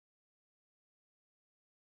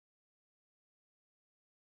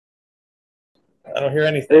I don't hear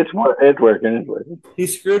anything. It's working. It's working. He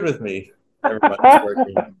screwed with me. Never mind, it's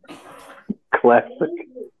working. Classic.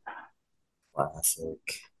 Classic.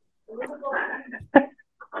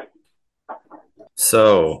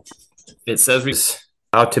 So it says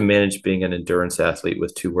how to manage being an endurance athlete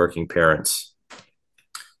with two working parents.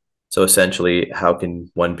 So essentially, how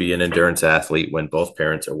can one be an endurance athlete when both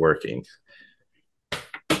parents are working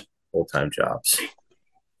full time jobs?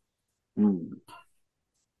 Hmm.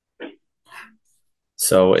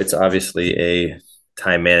 So it's obviously a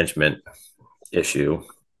time management issue. Yeah.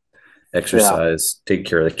 Exercise, taking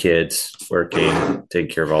care of the kids, working,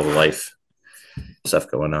 taking care of all the life stuff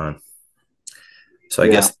going on. So I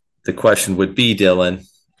Yeah. guess the question would be, Dylan,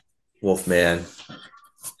 Wolfman,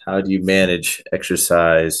 how do you manage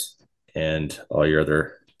exercise and all your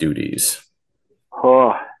other duties?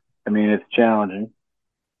 Oh, I mean, it's challenging.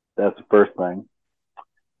 That's the first thing.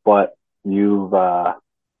 But you've just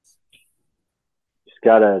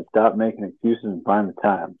got to stop making excuses and find the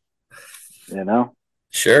time. You know?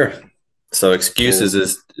 Sure. So excuses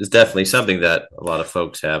 'Cause- is definitely something that a lot of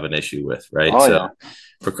folks have an issue with, right? oh, So yeah.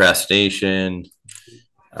 procrastination,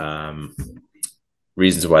 um,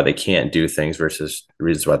 reasons why they can't do things versus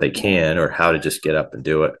reasons why they Yeah. can, or how to just get up and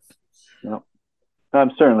do it. No.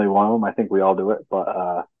 I'm certainly one of them. I think we all do it.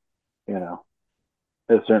 But, you know,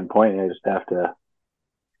 at a certain point, you just have to.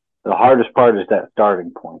 The hardest part is that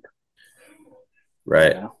starting point. You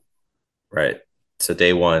Right. know? Right. So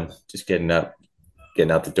day one, just getting up,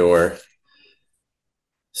 getting out the door.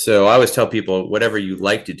 So I always tell people, whatever you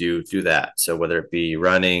like to do, do that. So whether it be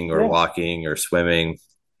running or Yeah. walking or swimming,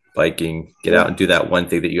 biking, get out Yeah. and do that one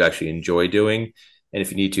thing that you actually enjoy doing. And if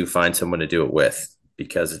you need to, find someone to do it with,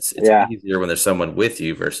 because it's Yeah. easier when there's someone with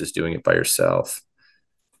you versus doing it by yourself.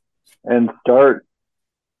 And start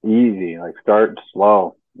easy. Like, start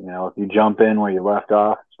slow. You know, if you jump in where you left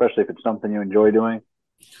off, especially if it's something you enjoy doing,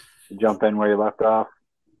 you jump in where you left off,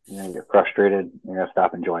 you get frustrated, you're going to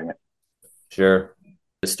stop enjoying it. Sure.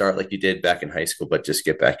 Just start like you did back in high school, but just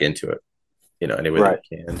get back into it, any way that Right.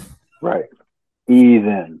 you can. Right. Ease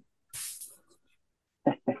in.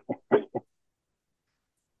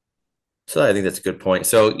 So I think that's a good point.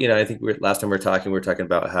 So, I think last time we were talking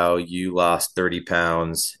about how you lost 30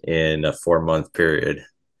 pounds in a 4 month period.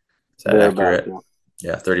 Is that Thereabouts. accurate? Yeah.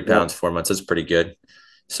 Yeah, 30 Yep. pounds, 4 months. That's pretty good.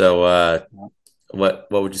 So, what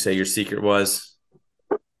would you say your secret was?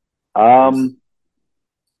 Um,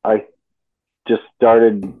 I just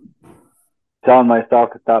started telling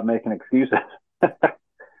myself to stop making excuses.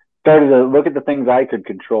 Started to look at the things I could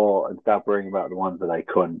control and stop worrying about the ones that I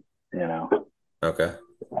couldn't. You know, Okay.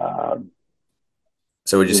 um,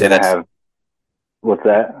 So would you you're say gonna that's have what's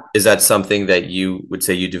that? is that something that you would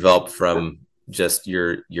say you developed from just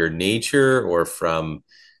your nature or from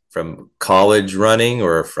college running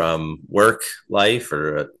or from work life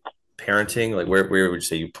or parenting? Like where would you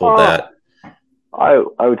say you pulled Oh, that? I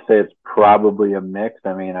would say it's probably a mix.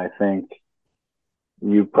 I mean, I think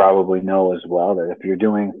you probably know as well that if you're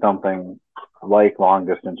doing something like long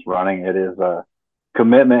distance running, it is a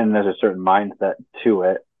commitment and there's a certain mindset to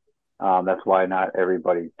it. That's why not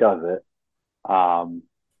everybody does it. And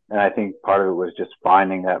I think part of it was just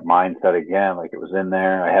finding that mindset again, like it was in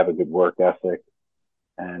there. I have a good work ethic,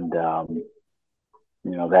 and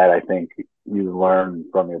that I think you learn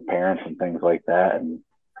from your parents and things like that, and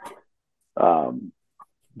um,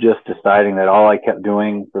 just deciding that all I kept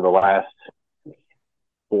doing for the last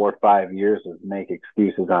 4 or 5 years was make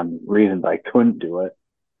excuses on reasons I couldn't do it,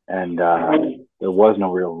 and there was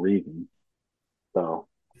no real reason. So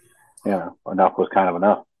enough was kind of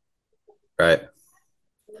enough. Right.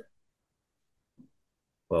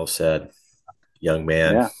 Well said, young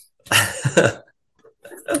man. Yeah,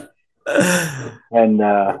 and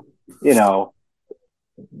you know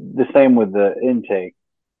the same with the intake,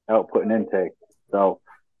 output and intake. So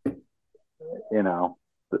you know,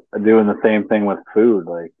 doing the same thing with food.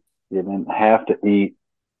 Like you didn't have to eat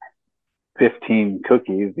 15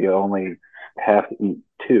 cookies. You only have to eat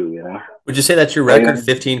two. Would you say that's your Right? record?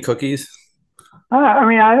 15 cookies? I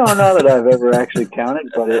mean, I don't know that I've ever actually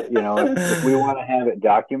counted, but if we want to have it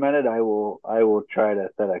documented, I will try to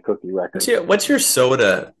set a cookie What's record. your what's your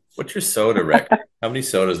soda? What's your soda record? How many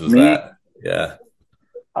sodas was Me, that? Yeah.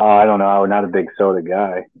 I don't know. I'm not a big soda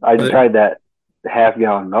guy. I Was it? tried that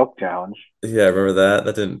half-gallon milk challenge. Yeah, I remember that.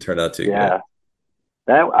 That didn't turn out too good. Yeah,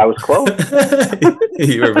 that I was close.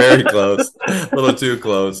 You were very close. A little too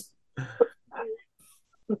close.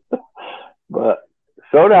 But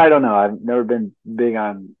soda, I don't know. I've never been big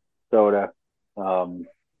on soda. Um,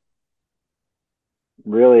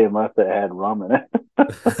 really, unless it had rum in it.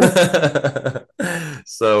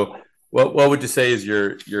 So What would you say is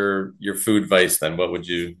your food vice then? What would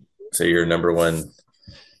you say your number one?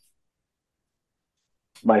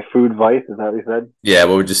 My food vice, is that what you said? Yeah,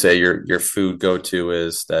 what would you say your food go to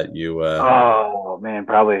is that you Oh man,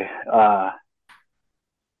 probably.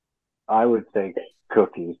 I would say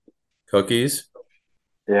cookies. cookies?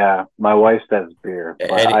 Yeah, my wife says beer,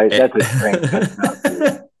 but Any, I that's a drink. That's not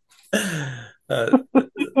food. uh,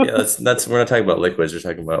 yeah, that's we're not talking about liquids, we're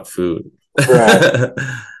talking about food. Right,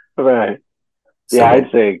 right. So Yeah, what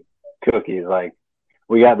I'd say cookies. Like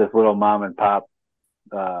we got this little mom and pop.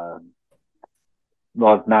 Uh,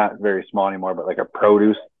 well, it's not very small anymore, but like a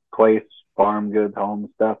produce place, farm goods, home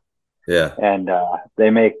stuff, yeah. and they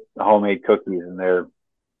make homemade cookies, and they're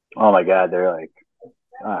oh my god, they're like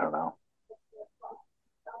I don't know,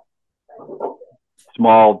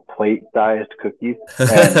 small plate sized cookies.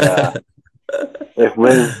 And if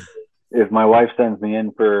Liz, if my wife sends me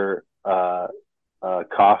in for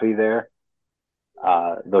coffee there,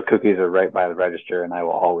 the cookies are right by the register, and I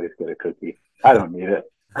will always get a cookie. I don't need it.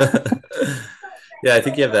 Yeah, I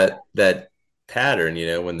think you have that pattern,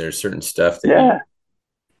 when there's certain stuff that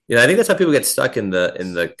Yeah, I think that's how people get stuck in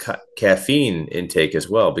the caffeine intake as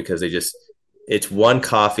well, because it's one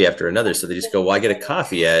coffee after another. So they just go, well, I get a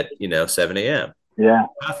coffee at, 7 a.m., yeah,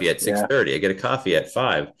 coffee at yeah, 6:30, I get a coffee at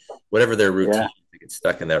 5, whatever their routine, yeah. they get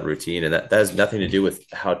stuck in that routine. And that has nothing to do with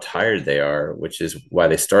how tired they are, which is why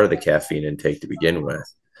they started the caffeine intake to begin with.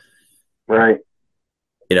 Right.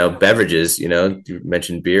 Beverages, you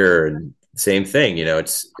mentioned beer, and same thing,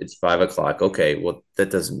 it's 5 o'clock. Okay, well, that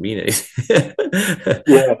doesn't mean anything.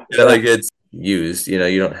 Yeah, yeah, Like it's used, you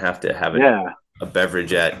don't have to have yeah, a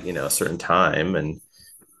beverage at, a certain time. And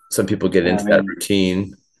some people get yeah. I into that mean,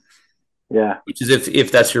 routine, yeah, which is if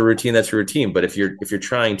that's your routine, that's your routine. But if you're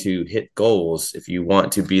trying to hit goals, if you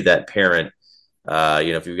want to be that parent,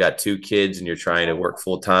 if you've got 2 kids and you're trying to work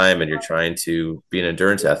full time and you're trying to be an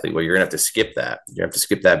endurance athlete, well, you're gonna have to skip that. You have to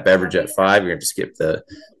skip that beverage at 5. You're gonna have to skip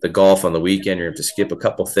the golf on the weekend. You're gonna have to skip a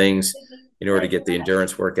couple things in order to get the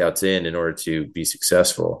endurance workouts in order to be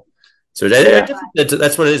successful. So yeah.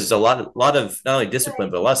 that's what it is. It's a lot of not only discipline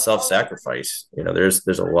but a lot of self sacrifice.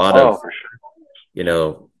 There's a lot of Oh, for sure. you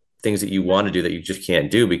know things that you want to do that you just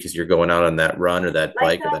can't do because you're going out on that run or that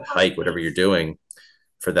bike or that hike, whatever you're doing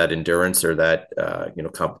for that endurance or that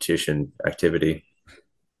competition activity.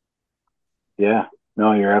 Yeah.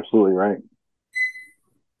 No, you're absolutely right.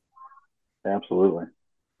 Absolutely.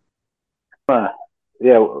 Uh,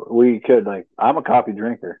 yeah, we could like. I'm a coffee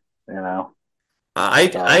drinker. You know. I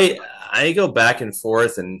So. I I go back and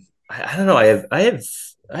forth, and I don't know.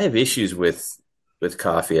 I have issues with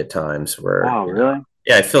coffee at times where Oh, really?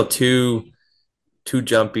 yeah, I feel too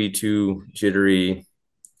jumpy, too jittery.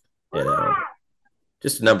 You know,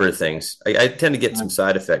 just a number of things. I tend to get some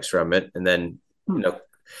side effects from it, and then you Hmm. know,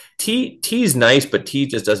 tea's nice, but tea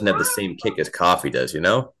just doesn't have the same kick as coffee does.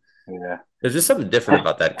 Yeah. There's just something different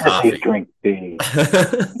about that Sissies coffee. drink tea.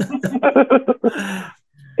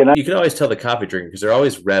 Can I? You can always tell the coffee drinker because they're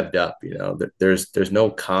always revved up. There's no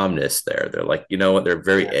calmness there. They're like, you know what? They're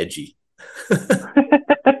very edgy.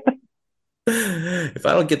 If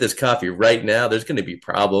I don't get this coffee right now, there's going to be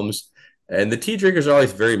problems. And the tea drinkers are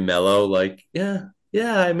always very mellow. Like, yeah,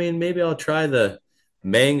 yeah. I mean, maybe I'll try the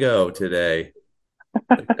mango today.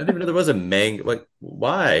 Like, I didn't even know there was a mango. Like,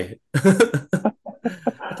 why?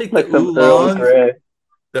 I think the Like some Earl oolong, Grey.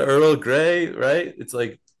 the Earl Grey, right? It's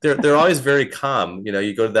like they're always very calm. You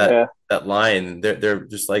go to that Yeah. that line, they're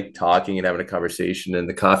just like talking and having a conversation, and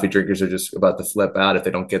the coffee drinkers are just about to flip out if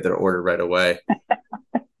they don't get their order right away.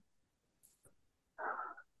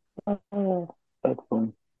 Oh, that's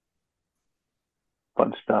fun.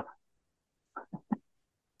 Fun stuff.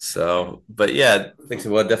 So, but yeah, I think so.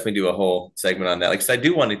 We'll definitely do a whole segment on that. Like, 'cause I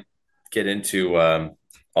do want to get into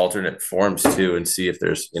alternate forms too, and see if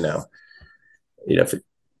there's if it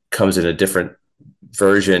comes in a different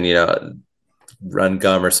version, run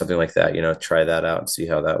gum or something like that. Try that out and see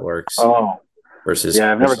how that works Oh, versus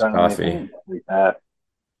yeah. I've never versus done coffee. anything like that,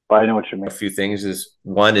 but I know what you A mean. few things is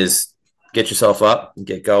one is get yourself up and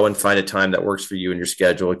get going, find a time that works for you and your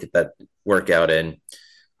schedule, get that workout in,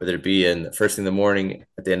 whether it be in the first thing in the morning,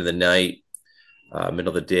 at the end of the night, middle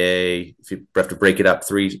of the day. If you have to break it up,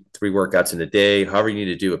 three workouts in a day, however you need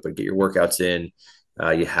to do it, but get your workouts in.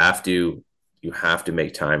 You have to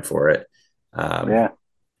make time for it. Um, Yeah.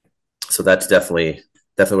 so that's definitely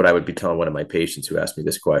what I would be telling one of my patients who asked me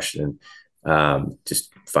this question.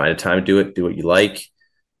 Just find a time to do it. Do what you like.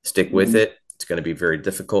 Stick with Hmm. it. It's going to be very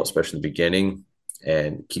difficult, especially in the beginning,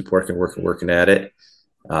 and keep working at it.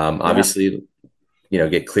 Yeah. Obviously,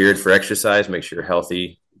 get cleared for exercise. Make sure you're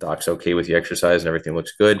healthy. Doc's okay with you exercise and everything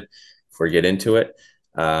looks good before you get into it.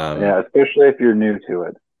 Um, Yeah, especially if you're new to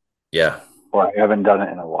it yeah, or haven't done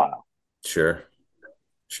it in a while. sure,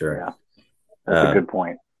 sure. Yeah, that's a Um, good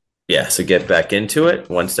point. yeah, so get back into it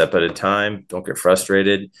one step at a time. Don't get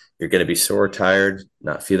frustrated. You're going to be sore, tired,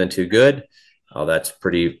 not feeling too good. Oh, that's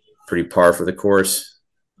pretty par for the course.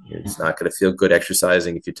 It's not going to feel good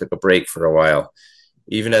exercising if you took a break for a while.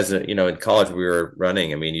 Even as a, in college we were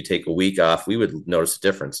running. I mean, you take a week off, we would notice a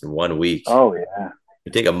difference in 1 week. Oh yeah.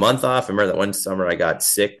 You take a month off. I remember that one summer I got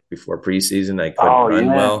sick before preseason. I couldn't Oh run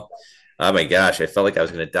yeah. well. Oh my gosh, I felt like I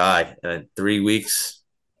was going to die. And 3 weeks,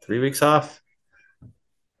 3 weeks off,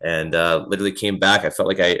 and literally came back. I felt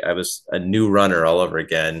like I was a new runner all over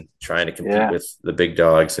again, trying to compete Yeah. with the big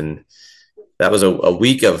dogs. And that was a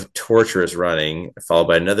week of torturous running, followed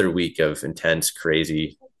by another week of intense,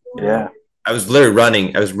 crazy. You know, Yeah. I was literally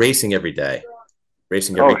running. I was racing every Oh day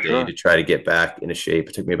sure. to try to get back into shape.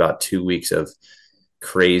 It took me about 2 weeks of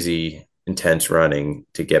crazy, intense running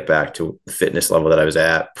to get back to the fitness level that I was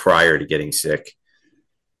at prior to getting sick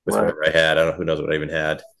with Right. whatever I had. I don't know, who knows what I even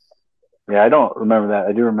had. Yeah, I don't remember that.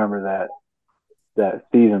 I do remember that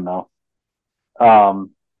season though.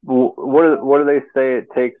 What do they say it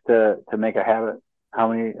takes to make a habit?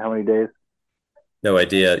 How many days? No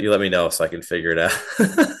idea. You let me know so I can figure it out.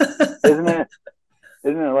 Isn't it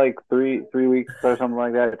isn't it like three weeks or something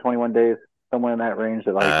like that? 21 days, somewhere in that range.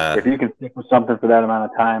 That like if uh, you can stick with something for that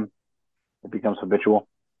amount of time, it becomes habitual.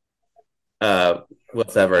 uh,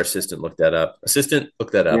 let's have our assistant look that up. Assistant,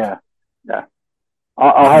 look that up. Yeah. Yeah.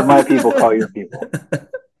 I'll have my people call your people.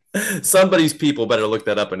 Somebody's people better look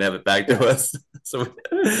that up and have it back to Yeah. us. So,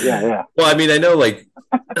 Yeah. Yeah. well, I mean, I know like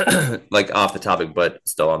like off the topic, but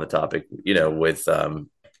still on the topic. With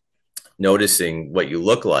noticing what you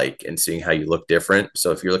look like and seeing how you look different.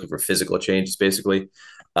 So if you're looking for physical changes, basically,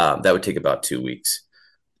 that would take about 2 weeks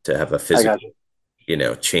to have a I physical, got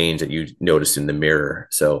you. change that you notice in the mirror.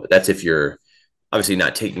 So that's if you're obviously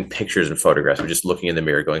not taking pictures and photographs, but just looking in the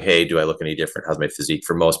mirror going, hey, do I look any different? How's my physique?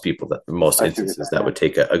 For most people, that in most I see what you're instances, that saying. would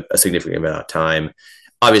take a significant amount of time.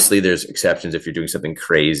 Obviously, there's exceptions. If you're doing something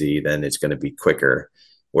crazy, then it's going to be quicker.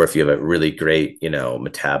 Or if you have a really great,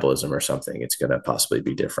 metabolism or something, it's going to possibly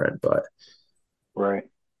be different. But Right.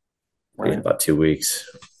 yeah, Right. about 2 weeks.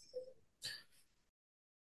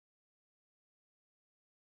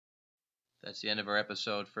 That's the end of our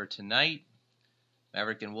episode for tonight.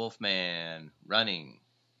 Maverick and Wolfman running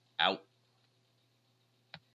out.